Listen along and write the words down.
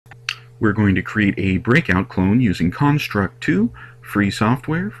We're going to create a Breakout clone using Construct 2, free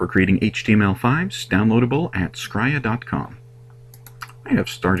software for creating HTML5s, downloadable at scrya.com. I have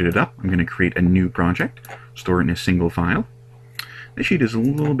started it up. I'm going to create a new project, store it in a single file. This sheet is a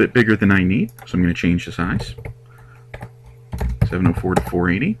little bit bigger than I need, so I'm going to change the size. 704 to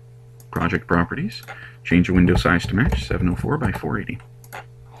 480. Project properties. Change the window size to match 704 by 480.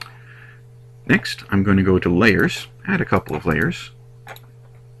 Next, I'm going to go to Layers, add a couple of layers.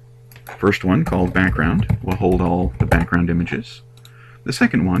 First one, called Background, will hold all the background images. The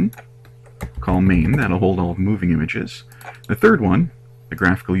second one, called Main, that'll hold all moving images. The third one, the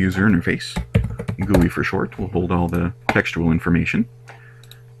Graphical User Interface, GUI for short, will hold all the textual information.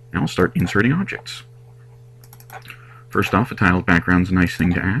 Now I'll start inserting objects. First off, a tiled background's a nice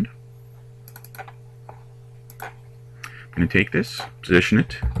thing to add. I'm going to take this, position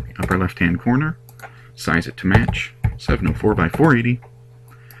it in the upper left-hand corner, size it to match, 704 by 480,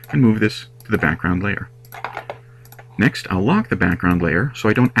 and move this to the background layer. Next, I'll lock the background layer so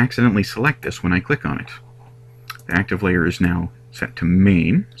I don't accidentally select this when I click on it. The active layer is now set to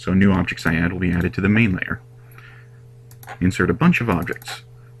main, so new objects I add will be added to the main layer. Insert a bunch of objects.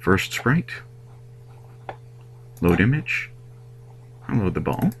 First sprite, load image, I'll load the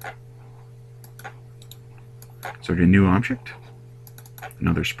ball. Insert a new object,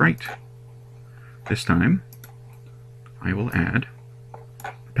 another sprite. This time, I will add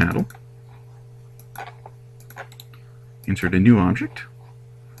paddle, insert a new object,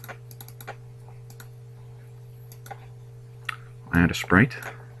 I'll add a sprite,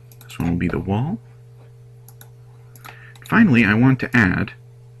 this one will be the wall. Finally, I want to add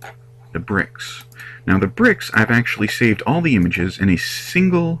the bricks. Now the bricks, I've actually saved all the images in a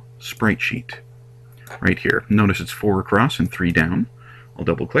single sprite sheet right here. Notice it's 4 across and 3 down. I'll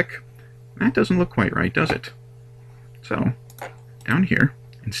double click. That doesn't look quite right, does it? So, down here,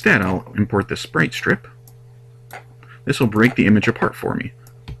 instead, I'll import the sprite strip. This will break the image apart for me.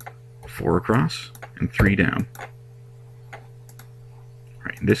 4 across and 3 down.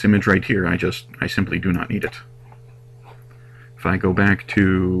 Right, this image right here, I simply do not need it. If I go back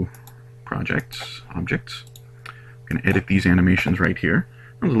to Projects, Objects, I'm going to edit these animations right here.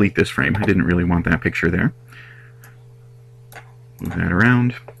 I'll delete this frame. I didn't really want that picture there. Move that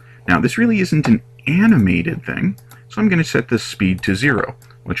around. Now, this really isn't an animated thing, so I'm going to set the speed to 0,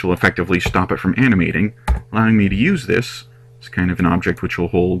 which will effectively stop it from animating, allowing me to use this as kind of an object which will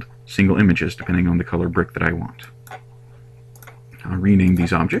hold single images depending on the color brick that I want. I'll rename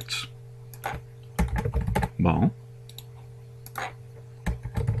these objects. Ball,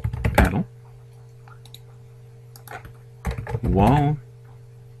 paddle, wall,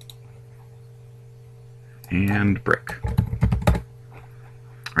 and brick.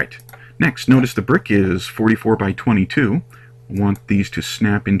 Right. Next, notice the brick is 44 by 22. I want these to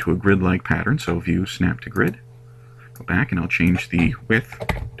snap into a grid-like pattern, so View, Snap to Grid. Go back and I'll change the width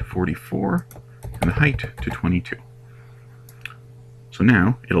to 44 and the height to 22. So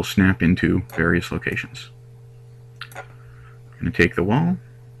now it'll snap into various locations. I'm going to take the wall,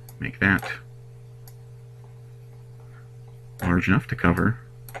 make that large enough to cover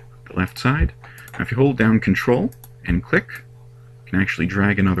the left side. Now if you hold down Control and click, you can actually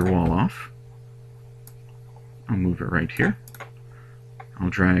drag another wall off. I'll move it right here. I'll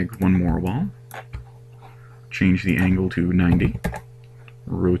drag one more wall, change the angle to 90,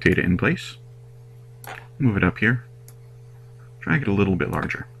 rotate it in place, move it up here, drag it a little bit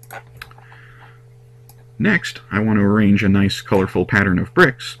larger. Next, I want to arrange a nice colorful pattern of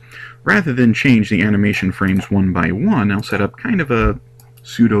bricks. Rather than change the animation frames one by one, I'll set up kind of a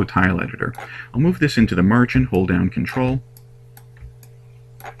pseudo tile editor. I'll move this into the margin, hold down Control,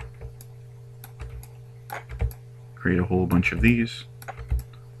 create a whole bunch of these.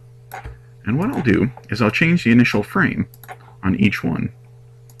 And what I'll do is I'll change the initial frame on each one.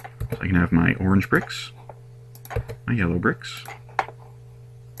 So I can have my orange bricks, my yellow bricks,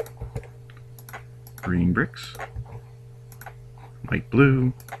 green bricks, light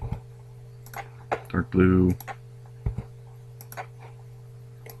blue, dark blue,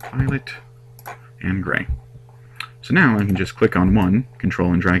 violet, and gray. So now I can just click on one,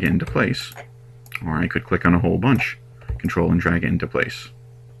 Control and drag it into place. Or I could click on a whole bunch, Control and drag it into place.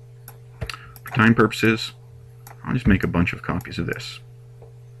 For time purposes, I'll just make a bunch of copies of this.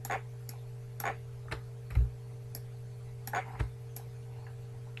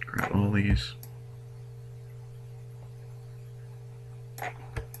 Grab all these.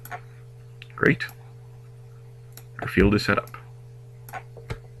 Great. Our field is set up.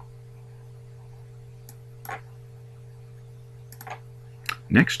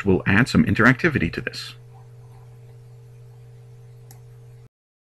 Next, we'll add some interactivity to this.